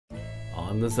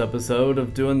On this episode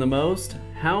of Doing the Most,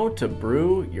 how to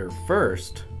brew your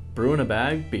first Brew in a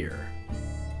Bag beer.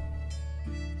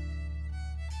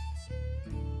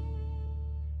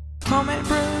 Homemade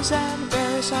brews and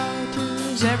various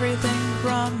how-tos, everything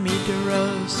from mead to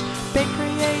roast, bake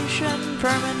creation,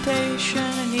 fermentation,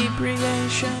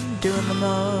 inebriation, doing the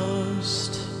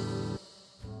most.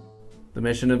 The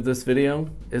mission of this video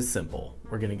is simple.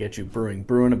 We're going to get you brewing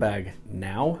Brew in a Bag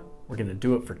now. We're going to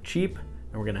do it for cheap,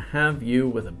 and we're going to have you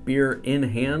with a beer in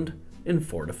hand in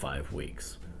 4 to 5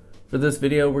 weeks. For this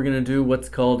video, we're going to do what's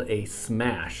called a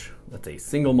smash. That's a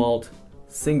single malt,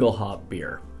 single hop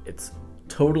beer. It's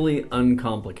totally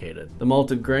uncomplicated. The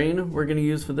malted grain we're going to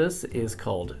use for this is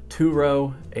called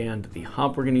 2-row, and the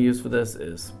hop we're going to use for this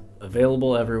is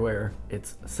available everywhere.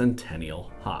 It's Centennial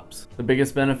hops. The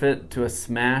biggest benefit to a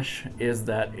smash is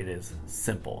that it is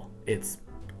simple. It's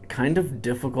kind of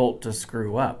difficult to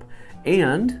screw up,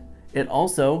 and it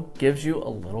also gives you a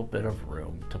little bit of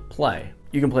room to play.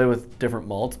 You can play with different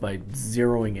malts by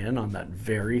zeroing in on that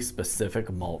very specific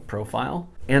malt profile.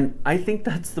 And I think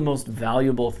that's the most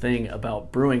valuable thing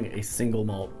about brewing a single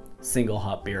malt, single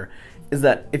hop beer, is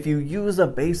that if you use a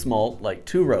base malt like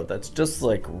 2-row, that's just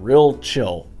like real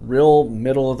chill, real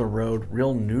middle of the road,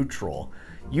 real neutral,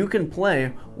 you can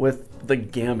play with the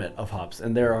gamut of hops,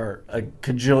 and there are a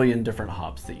cajillion different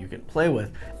hops that you can play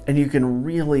with, and you can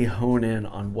really hone in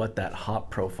on what that hop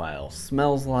profile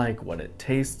smells like, what it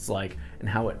tastes like, and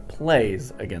how it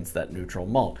plays against that neutral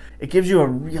malt. It gives you a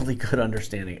really good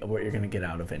understanding of what you're going to get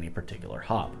out of any particular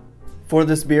hop. For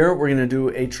this beer, we're going to do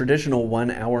a traditional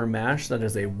 1-hour mash. That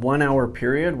is a 1-hour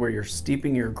period where you're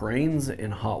steeping your grains in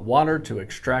hot water to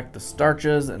extract the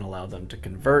starches and allow them to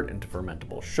convert into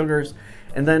fermentable sugars.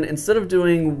 And then instead of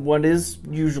doing what is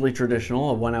usually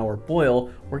traditional, a 1-hour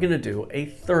boil, we're going to do a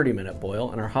 30-minute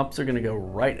boil, and our hops are going to go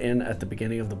right in at the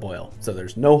beginning of the boil. So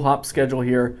there's no hop schedule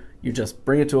here. You just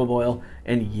bring it to a boil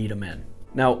and yeet them in.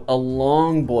 Now, a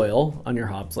long boil on your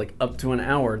hops, like up to an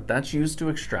hour, that's used to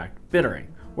extract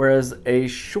bittering. Whereas a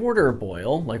shorter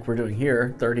boil, like we're doing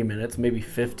here, 30 minutes, maybe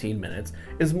 15 minutes,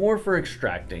 is more for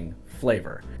extracting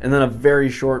flavor. And then a very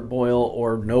short boil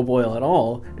or no boil at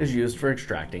all is used for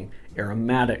extracting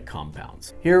aromatic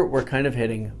compounds. Here we're kind of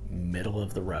hitting middle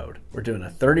of the road. We're doing a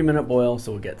 30-minute boil,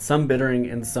 so we'll get some bittering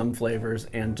and some flavors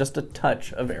and just a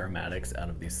touch of aromatics out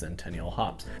of these Centennial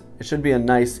hops. It should be a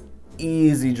nice,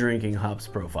 easy drinking hops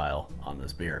profile on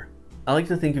this beer. I like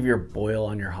to think of your boil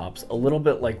on your hops a little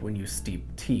bit like when you steep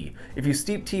tea. If you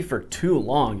steep tea for too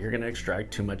long, you're going to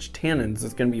extract too much tannins.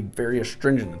 It's going to be very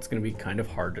astringent. It's going to be kind of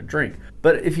hard to drink.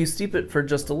 But if you steep it for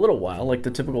just a little while, like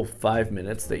the typical 5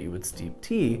 minutes that you would steep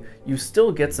tea, you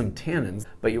still get some tannins,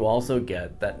 but you also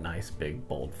get that nice big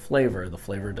bold flavor. The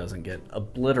flavor doesn't get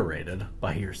obliterated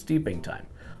by your steeping time.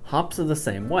 Hops are the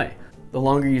same way. The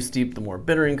longer you steep, the more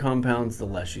bittering compounds. The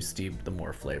less you steep, the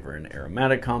more flavor and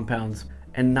aromatic compounds.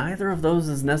 And neither of those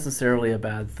is necessarily a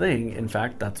bad thing. In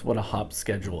fact, that's what a hop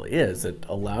schedule is. It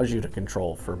allows you to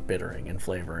control for bittering and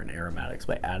flavor and aromatics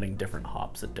by adding different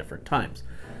hops at different times.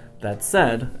 That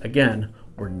said, again,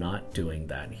 we're not doing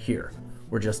that here.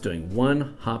 We're just doing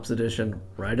one hops addition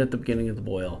right at the beginning of the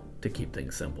boil to keep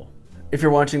things simple. If you're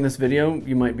watching this video,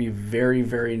 you might be very,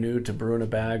 very new to Brew in a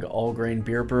Bag all grain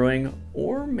beer brewing,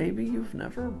 or maybe you've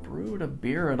never brewed a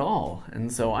beer at all. And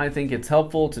so I think it's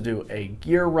helpful to do a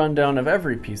gear rundown of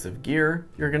every piece of gear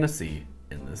you're gonna see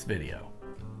in this video.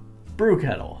 Brew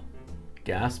kettle,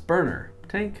 gas burner,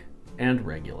 tank, and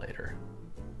regulator.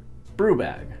 Brew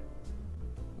bag,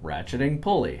 ratcheting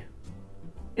pulley,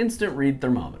 instant read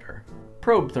thermometer,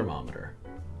 probe thermometer,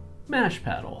 mash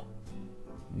paddle,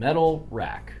 metal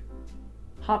rack,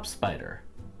 hop spider,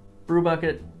 brew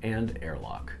bucket and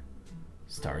airlock,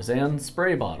 Starzan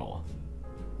spray bottle,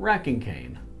 racking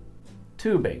cane,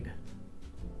 tubing,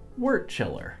 wort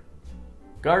chiller,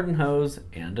 garden hose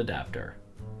and adapter,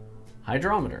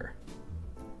 hydrometer,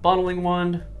 bottling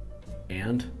wand,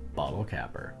 and bottle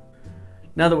capper.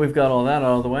 Now that we've got all that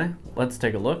out of the way, let's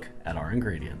take a look at our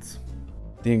ingredients.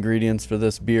 The ingredients for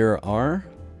this beer are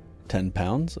 10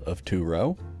 pounds of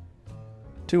 2-row,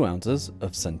 2 ounces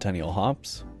of Centennial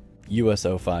hops,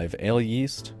 US-05 ale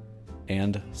yeast,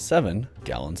 and 7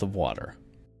 gallons of water.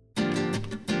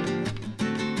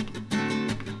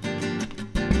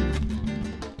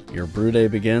 Your brew day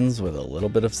begins with a little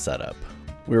bit of setup.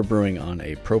 We're brewing on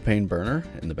a propane burner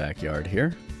in the backyard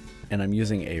here, and I'm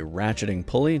using a ratcheting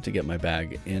pulley to get my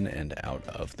bag in and out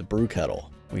of the brew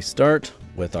kettle. We start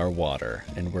with our water,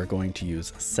 and we're going to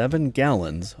use 7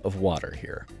 gallons of water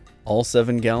here. All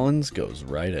 7 gallons goes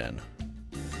right in.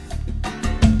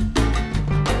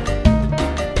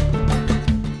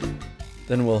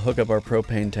 Then we'll hook up our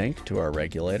propane tank to our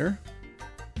regulator,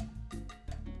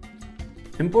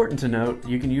 Important to note,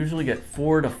 you can usually get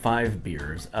 4 to 5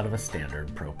 beers out of a standard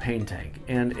propane tank,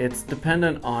 and it's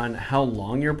dependent on how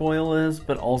long your boil is,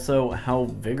 but also how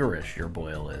vigorous your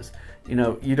boil is. You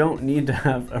know, you don't need to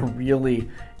have a really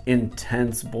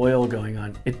intense boil going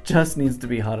on. It just needs to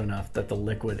be hot enough that the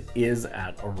liquid is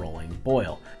at a rolling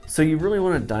boil. So you really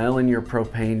want to dial in your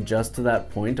propane just to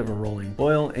that point of a rolling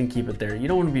boil and keep it there. You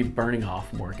don't want to be burning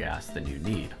off more gas than you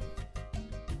need.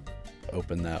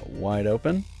 Open that wide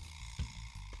open.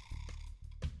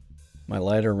 My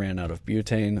lighter ran out of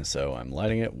butane, so I'm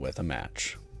lighting it with a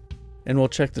match. And we'll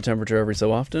check the temperature every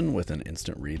so often with an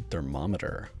instant read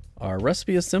thermometer. Our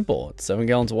recipe is simple. It's 7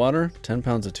 gallons of water, 10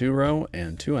 pounds of 2-row,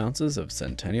 and 2 ounces of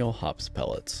Centennial hops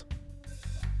pellets.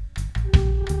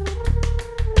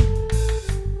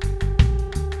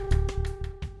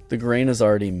 The grain is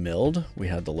already milled. We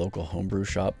had the local homebrew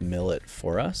shop mill it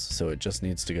for us, so it just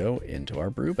needs to go into our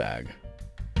brew bag.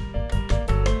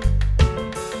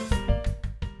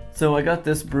 So I got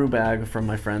this brew bag from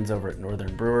my friends over at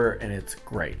Northern Brewer, and it's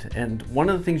great. And one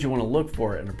of the things you want to look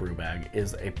for in a brew bag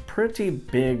is a pretty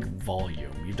big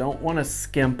volume. You don't want to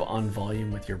skimp on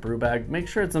volume with your brew bag. Make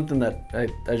sure it's something that,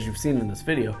 as you've seen in this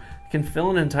video, can fill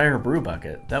an entire brew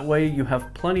bucket. That way you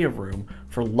have plenty of room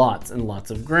for lots and lots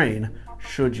of grain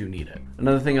should you need it.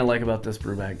 Another thing I like about this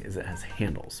brew bag is it has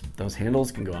handles. Those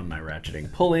handles can go on my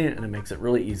ratcheting pulley, and it makes it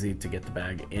really easy to get the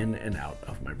bag in and out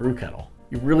of my brew kettle.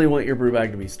 You really want your brew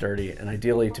bag to be sturdy and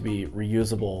ideally to be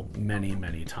reusable many,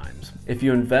 many times. If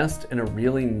you invest in a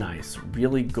really nice,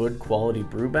 really good quality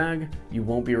brew bag, you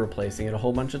won't be replacing it a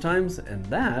whole bunch of times, and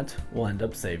that will end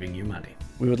up saving you money.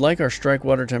 We would like our strike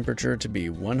water temperature to be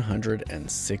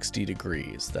 160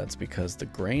 degrees. That's because the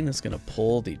grain is going to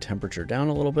pull the temperature down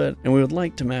a little bit, and we would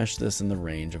like to mash this in the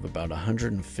range of about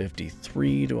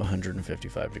 153 to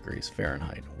 155 degrees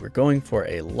Fahrenheit. We're going for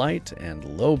a light and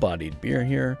low-bodied beer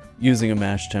here. Using a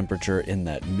mash temperature in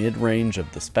that mid-range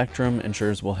of the spectrum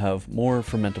ensures we'll have more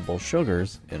fermentable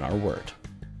sugars in our wort.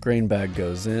 Grain bag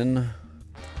goes in.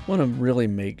 Want to really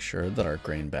make sure that our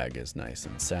grain bag is nice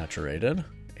and saturated,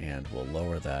 and we'll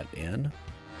lower that in.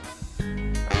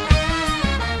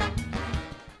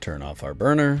 Turn off our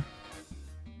burner.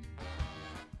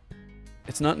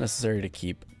 It's not necessary to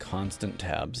keep constant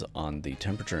tabs on the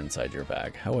temperature inside your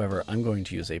bag. However, I'm going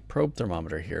to use a probe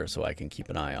thermometer here so I can keep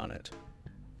an eye on it.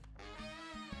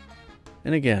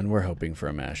 And again, we're hoping for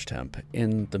a mash temp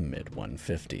in the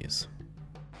mid-150s.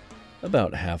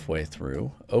 About halfway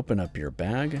through, open up your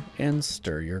bag and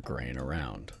stir your grain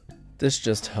around. This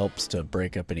just helps to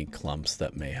break up any clumps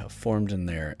that may have formed in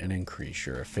there and increase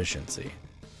your efficiency.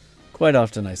 Quite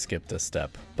often I skip this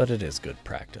step, but it is good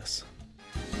practice.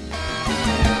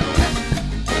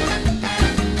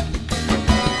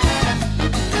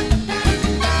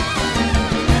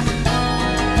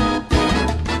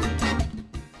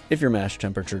 If your mash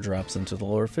temperature drops into the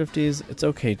lower 50s, it's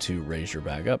okay to raise your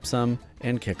bag up some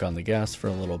and kick on the gas for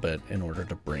a little bit in order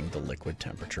to bring the liquid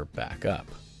temperature back up.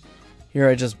 Here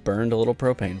I just burned a little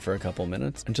propane for a couple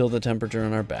minutes until the temperature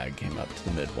in our bag came up to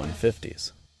the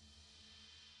mid-150s.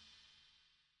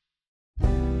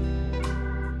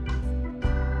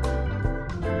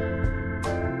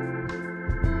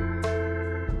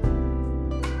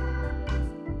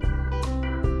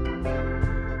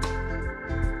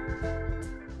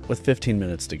 With 15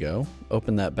 minutes to go,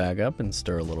 open that bag up and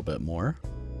stir a little bit more.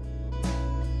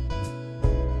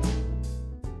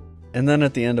 And then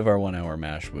at the end of our 1 hour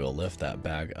mash, we'll lift that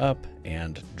bag up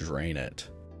and drain it.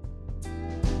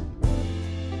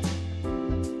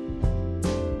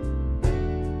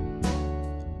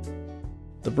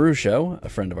 The Brew Show, a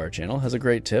friend of our channel, has a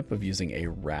great tip of using a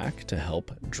rack to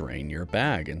help drain your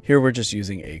bag. And here we're just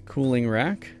using a cooling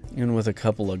rack, and with a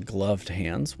couple of gloved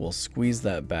hands, we'll squeeze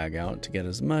that bag out to get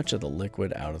as much of the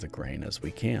liquid out of the grain as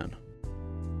we can.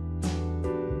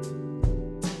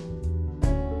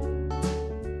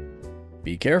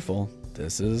 Be careful,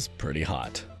 this is pretty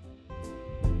hot.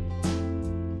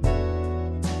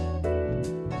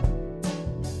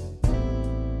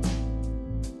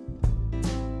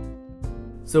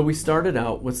 So we started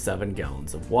out with 7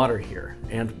 gallons of water here,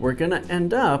 and we're gonna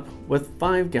end up with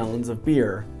 5 gallons of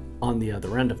beer on the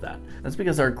other end of that. That's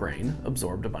because our grain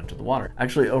absorbed a bunch of the water.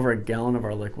 Actually, over 1 gallon of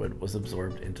our liquid was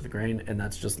absorbed into the grain, and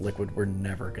that's just liquid we're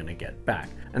never gonna get back.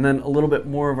 And then a little bit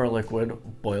more of our liquid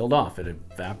boiled off. It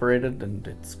evaporated and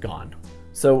it's gone.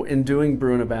 So in doing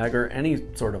brew in a bag or any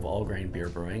sort of all grain beer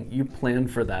brewing, you plan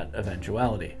for that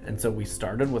eventuality. And so we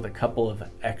started with a couple of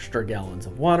extra gallons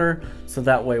of water, so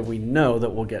that way we know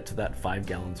that we'll get to that 5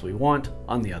 gallons we want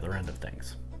on the other end of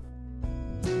things.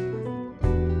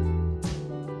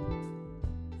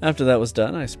 After that was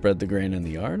done, I spread the grain in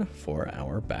the yard for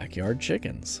our backyard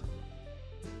chickens.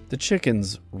 The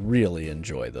chickens really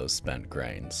enjoy those spent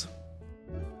grains.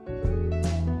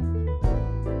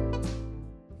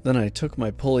 Then I took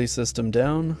my pulley system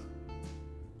down,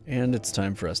 and it's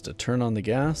time for us to turn on the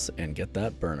gas and get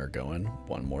that burner going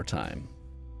one more time.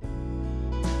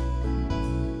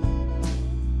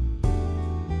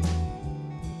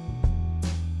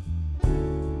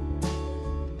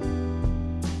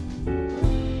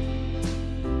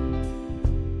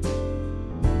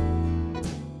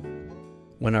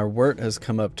 When our wort has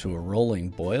come up to a rolling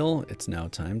boil, it's now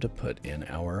time to put in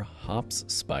our hops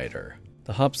spider.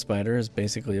 The hop spider is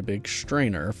basically a big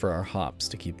strainer for our hops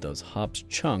to keep those hops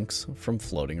chunks from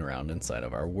floating around inside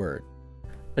of our wort.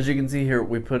 As you can see here,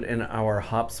 we put in our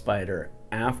hop spider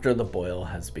after the boil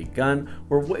has begun.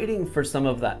 We're waiting for some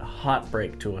of that hot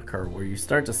break to occur where you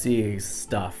start to see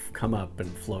stuff come up and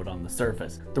float on the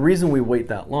surface. The reason we wait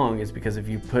that long is because if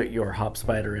you put your hop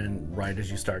spider in right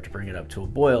as you start to bring it up to a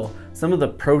boil, some of the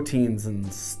proteins and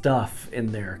stuff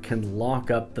in there can lock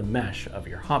up the mesh of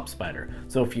your hop spider.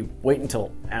 So if you wait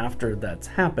until after that's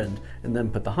happened and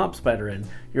then put the hop spider in,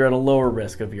 you're at a lower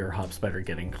risk of your hop spider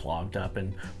getting clogged up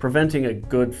and preventing a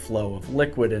good flow of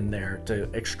liquid in there to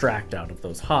extract out of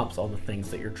those hops all the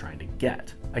things that you're trying to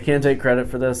get. I can't take credit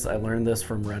for this. I learned this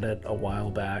from Reddit a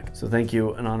while back. So thank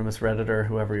you, anonymous Redditor,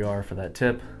 whoever you are, for that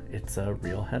tip. It's a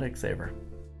real headache saver.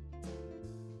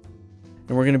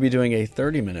 And we're going to be doing a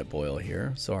 30-minute boil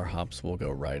here, so our hops will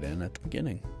go right in at the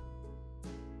beginning.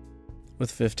 With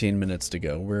 15 minutes to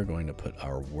go, we're going to put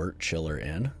our wort chiller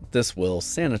in. This will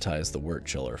sanitize the wort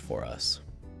chiller for us.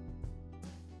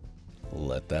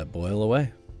 Let that boil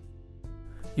away.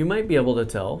 You might be able to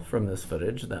tell from this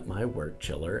footage that my wort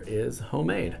chiller is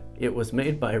homemade. It was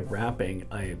made by wrapping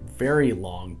a very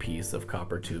long piece of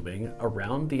copper tubing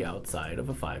around the outside of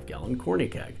a 5-gallon corny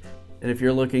keg. And if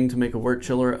you're looking to make a wort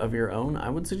chiller of your own, I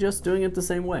would suggest doing it the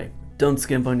same way. Don't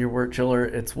skimp on your wort chiller.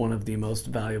 It's one of the most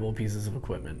valuable pieces of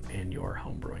equipment in your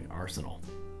homebrewing arsenal.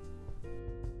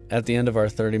 At the end of our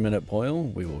 30-minute boil,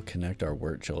 we will connect our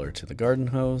wort chiller to the garden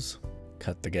hose,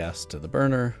 cut the gas to the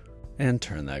burner, and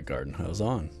turn that garden hose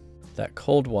on. That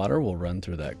cold water will run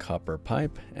through that copper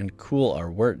pipe and cool our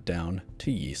wort down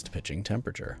to yeast pitching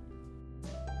temperature.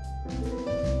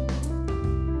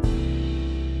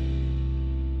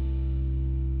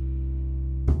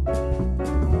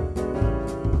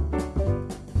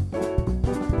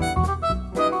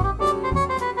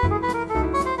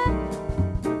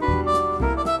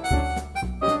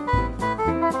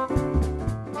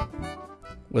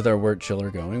 With our wort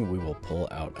chiller going, we will pull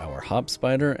out our hop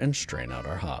spider and strain out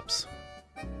our hops.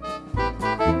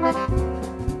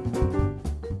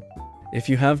 If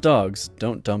you have dogs,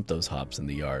 don't dump those hops in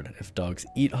the yard. If dogs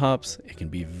eat hops, it can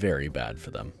be very bad for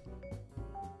them.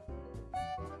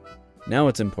 Now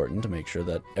it's important to make sure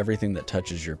that everything that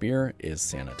touches your beer is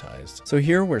sanitized. So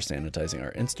here we're sanitizing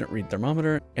our instant read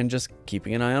thermometer and just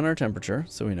keeping an eye on our temperature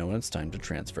so we know when it's time to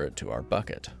transfer it to our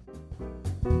bucket.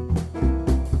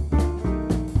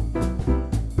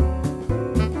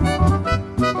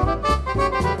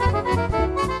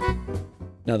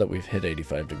 Now that we've hit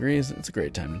 85 degrees, it's a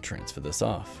great time to transfer this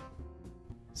off.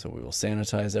 So we will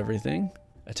sanitize everything,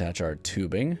 attach our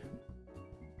tubing,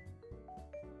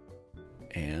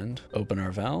 and open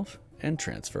our valve and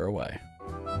transfer away.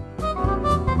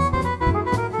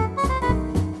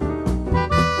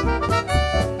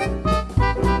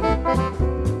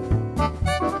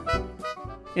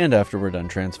 And after we're done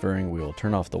transferring, we will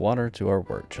turn off the water to our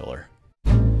wort chiller.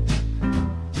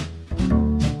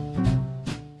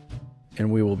 And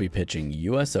we will be pitching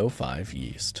US-05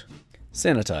 yeast.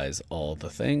 Sanitize all the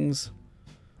things,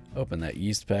 open that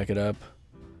yeast packet up,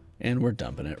 and we're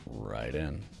dumping it right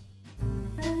in.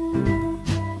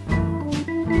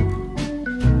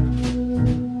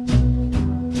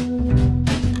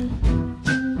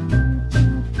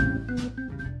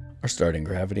 Our starting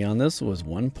gravity on this was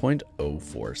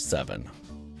 1.047.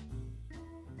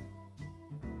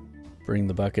 Bring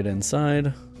the bucket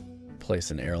inside, place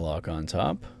an airlock on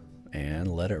top,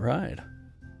 and let it ride.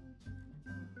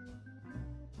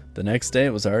 The next day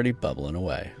it was already bubbling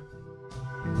away.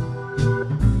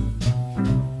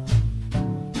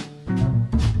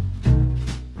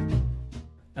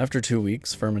 After 2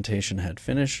 weeks, fermentation had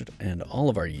finished and all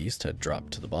of our yeast had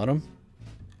dropped to the bottom.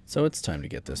 So it's time to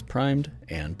get this primed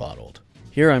and bottled.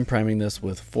 Here I'm priming this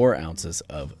with 4 ounces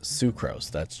of sucrose.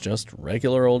 That's just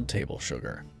regular old table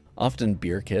sugar. Often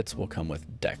beer kits will come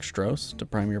with dextrose to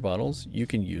prime your bottles. You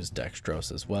can use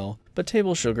dextrose as well, but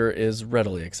table sugar is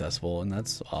readily accessible and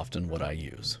that's often what I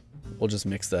use. We'll just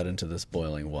mix that into this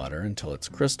boiling water until it's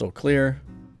crystal clear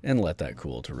and let that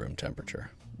cool to room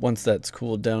temperature. Once that's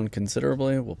cooled down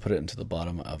considerably, we'll put it into the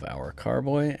bottom of our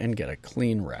carboy and get a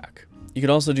clean rack. You could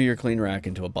also do your clean rack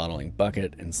into a bottling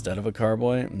bucket instead of a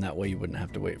carboy, and that way you wouldn't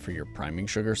have to wait for your priming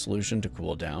sugar solution to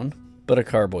cool down, but a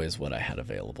carboy is what I had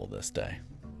available this day.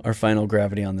 Our final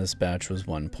gravity on this batch was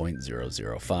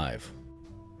 1.005.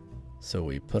 So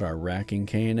we put our racking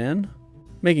cane in,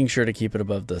 making sure to keep it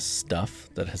above the stuff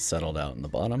that has settled out in the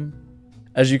bottom.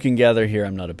 As you can gather here,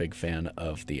 I'm not a big fan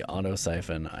of the auto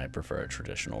siphon. I prefer a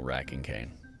traditional racking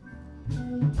cane.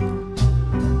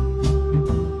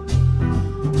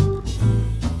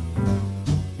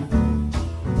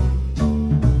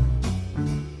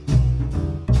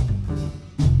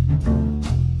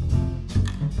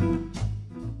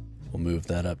 We'll move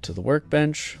that up to the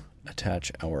workbench,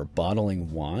 attach our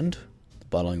bottling wand. The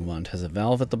bottling wand has a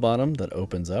valve at the bottom that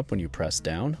opens up when you press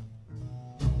down.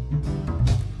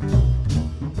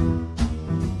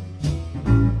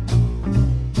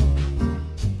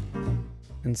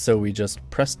 And so we just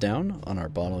press down on our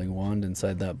bottling wand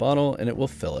inside that bottle and it will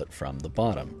fill it from the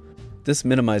bottom. This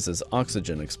minimizes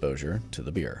oxygen exposure to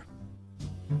the beer.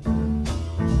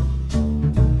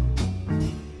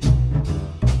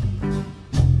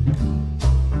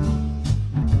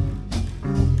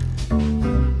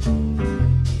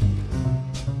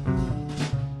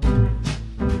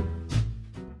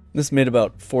 This made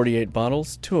about 48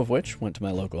 bottles, 2 of which went to my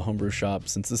local homebrew shop.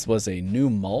 Since this was a new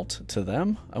malt to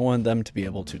them, I wanted them to be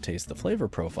able to taste the flavor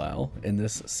profile in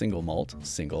this single malt,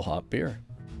 single hop beer.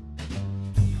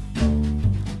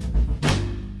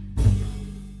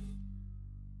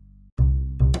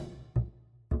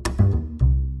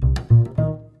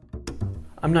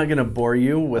 I'm not going to bore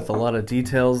you with a lot of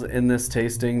details in this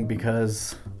tasting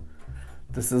because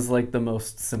this is like the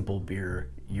most simple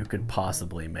beer you could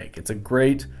possibly make. It's a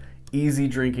great, easy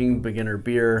drinking beginner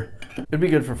beer. It'd be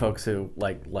good for folks who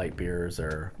like light beers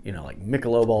or, you know, like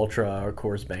Michelob Ultra or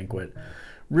Coors Banquet.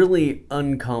 Really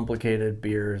uncomplicated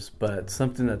beers, but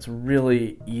something that's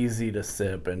really easy to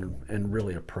sip and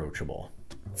really approachable.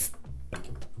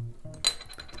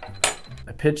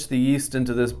 I pitched the yeast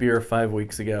into this beer 5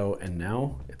 weeks ago, and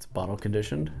now it's bottle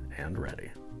conditioned and ready.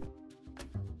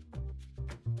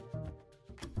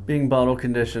 Being bottle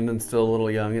conditioned and still a little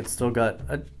young, it's still got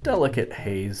a delicate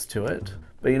haze to it.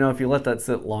 But you know, if you let that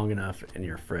sit long enough in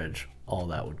your fridge, all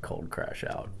that would cold crash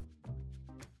out.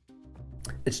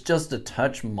 It's just a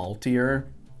touch maltier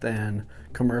than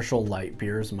commercial light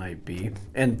beers might be.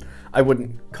 And I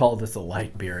wouldn't call this a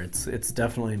light beer. It's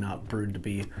definitely not brewed to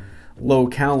be low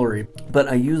calorie, but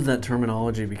I use that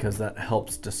terminology because that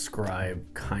helps describe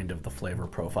kind of the flavor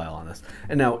profile on this.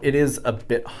 And now it is a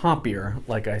bit hoppier.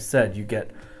 Like I said, you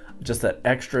get just that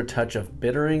extra touch of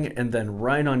bittering, and then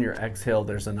right on your exhale,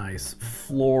 there's a nice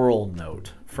floral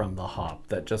note from the hop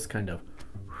that just kind of,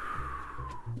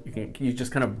 you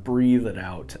just kind of breathe it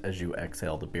out as you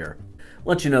exhale the beer.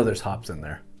 Let you know there's hops in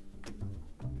there.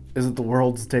 Is it the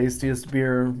world's tastiest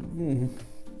beer?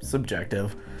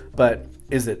 Subjective. But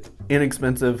is it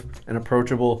inexpensive and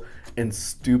approachable and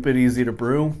stupid easy to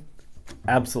brew?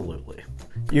 Absolutely.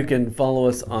 You can follow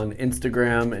us on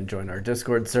Instagram and join our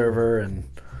Discord server and,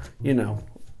 you know,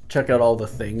 check out all the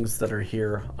things that are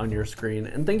here on your screen.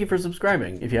 And thank you for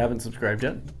subscribing. If you haven't subscribed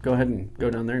yet, go ahead and go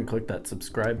down there and click that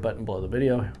subscribe button below the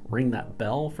video. Ring that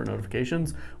bell for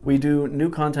notifications. We do new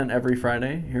content every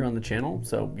Friday here on the channel,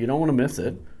 so you don't want to miss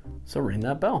it. So ring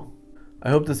that bell. I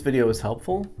hope this video was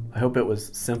helpful. I hope it was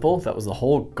simple. That was the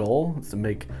whole goal, is to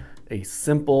make a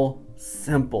simple,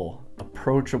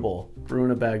 approachable brew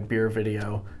in a bag beer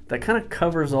video that kind of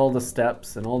covers all the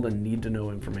steps and all the need to know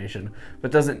information,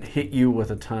 but doesn't hit you with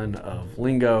a ton of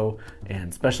lingo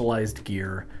and specialized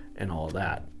gear and all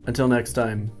that. Until next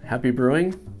time, happy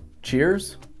brewing,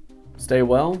 cheers, stay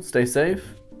well, stay safe,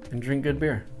 and drink good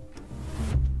beer.